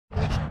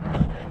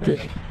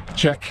Okay.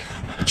 Check.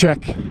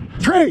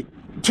 3,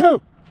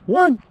 2,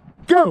 1,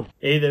 go!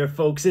 Hey there,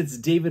 folks. It's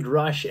David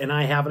Rush, and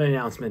I have an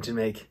announcement to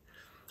make.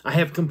 I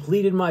have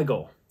completed my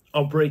goal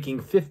of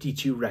breaking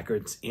 52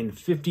 records in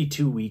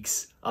 52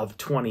 weeks of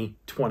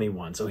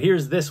 2021. So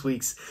here's this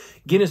week's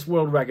Guinness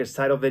World Records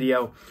title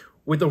video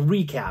with a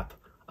recap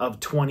of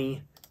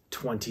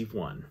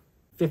 2021.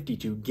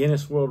 52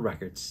 Guinness World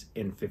Records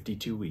in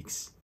 52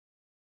 weeks.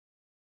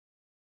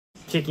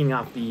 Kicking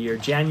off the year,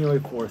 January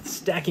 4th,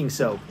 stacking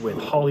soap with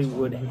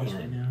Hollywood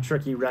Hen.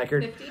 Tricky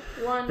record.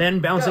 51, then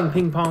bouncing go.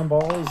 ping pong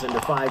balls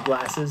into 5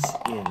 glasses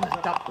in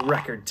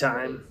record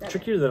time.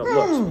 Trickier than it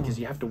looks because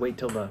you have to wait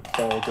till the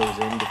ball goes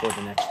in before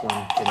the next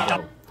one can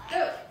go.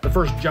 The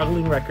first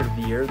juggling record of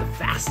the year, the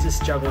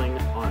fastest juggling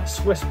on a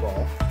Swiss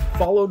ball,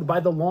 followed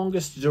by the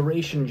longest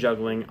duration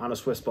juggling on a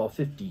Swiss ball,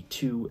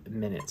 52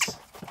 minutes.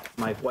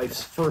 My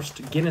wife's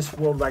first Guinness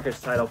World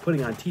Records title,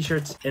 putting on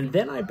t-shirts, and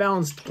then I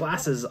balanced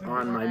glasses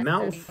on my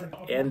mouth,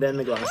 and then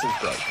the glasses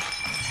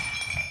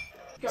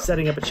broke.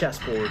 Setting up a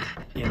chessboard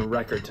in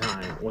record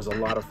time was a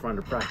lot of fun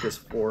to practice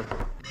for.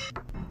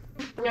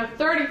 No,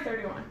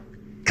 30-31.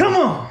 Come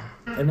on!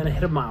 And then I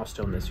hit a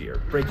milestone this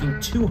year, breaking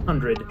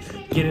 200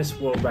 Guinness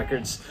World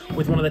Records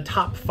with one of the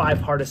top 5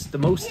 hardest, the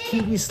most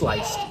kiwi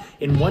sliced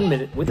in 1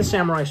 minute with a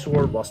samurai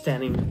sword while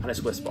standing on a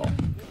Swiss ball.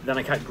 Then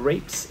I cut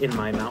grapes in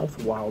my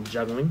mouth while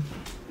juggling,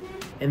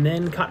 and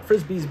then caught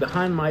frisbees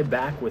behind my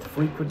back with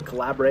frequent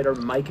collaborator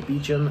Mike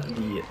Beecham,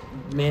 the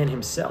man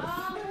himself.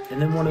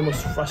 And then one of the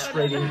most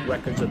frustrating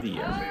records of the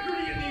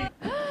year.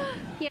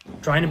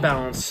 Trying to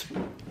balance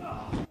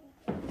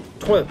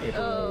toilet paper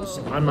rolls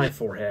on my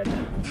forehead.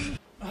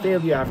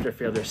 Failure after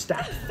failure,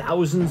 stacked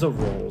thousands of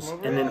rolls,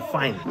 and then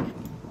finally,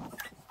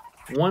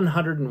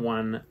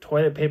 101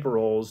 toilet paper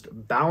rolls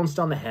bounced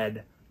on the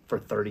head for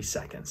 30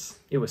 seconds.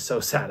 It was so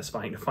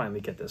satisfying to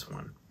finally get this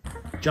one.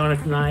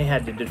 Jonathan and I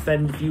had to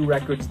defend a few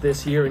records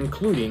this year,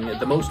 including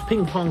the most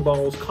ping pong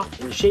balls caught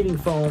in shaving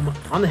foam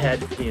on the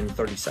head in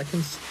 30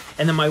 seconds,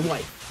 and then my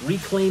wife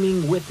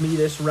reclaiming with me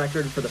this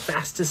record for the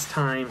fastest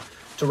time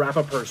to wrap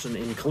a person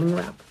in cling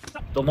wrap,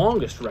 the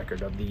longest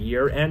record of the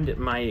year, and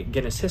my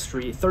Guinness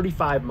history,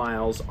 35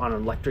 miles on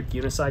an electric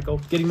unicycle,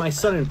 getting my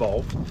son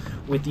involved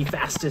with the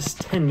fastest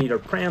 10-meter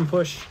pram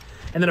push,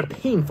 and then a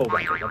painful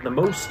record of the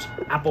most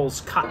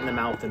apples caught in the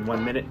mouth in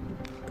 1 minute,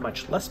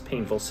 much less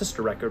painful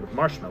sister record with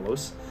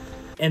marshmallows,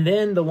 and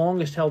then the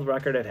longest held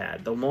record it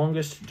had, the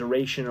longest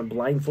duration of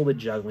blindfolded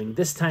juggling,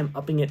 this time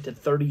upping it to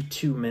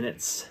 32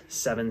 minutes,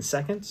 7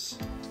 seconds.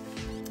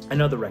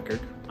 Another record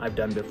I've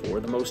done before,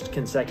 the most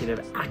consecutive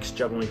axe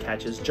juggling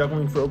catches,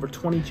 juggling for over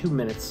 22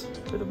 minutes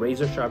with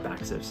razor-sharp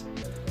axes.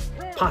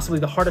 Possibly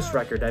the hardest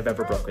record I've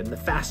ever broken, the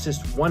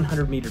fastest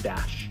 100-meter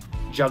dash,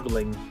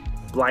 juggling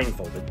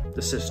blindfolded,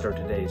 the sister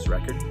today's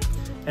record.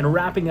 And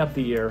wrapping up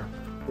the year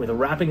with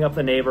wrapping up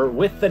the neighbor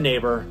with the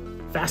neighbor,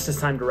 fastest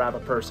time to wrap a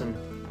person,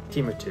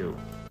 team of 2.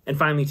 And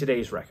finally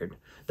today's record,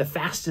 the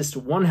fastest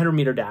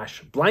 100-meter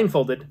dash,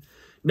 blindfolded,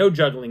 no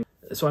juggling.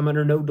 So I'm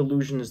under no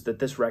delusions that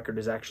this record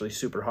is actually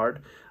super hard,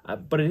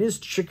 but it is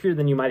trickier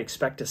than you might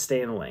expect to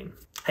stay in the lane.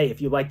 Hey,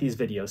 if you like these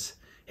videos,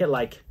 hit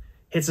like,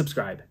 hit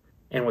subscribe,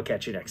 and we'll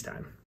catch you next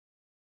time.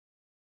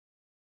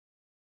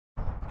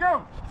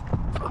 Go!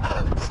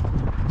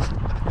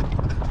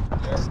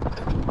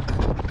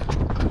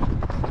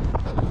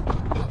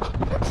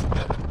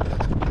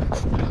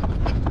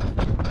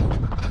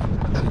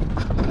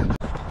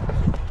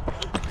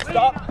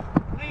 Stop!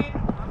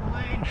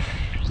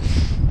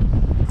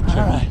 All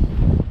right.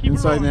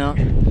 Inside now.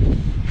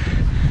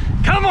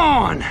 Come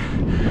on!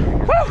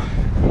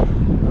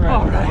 Woo!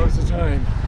 All right. What's the time?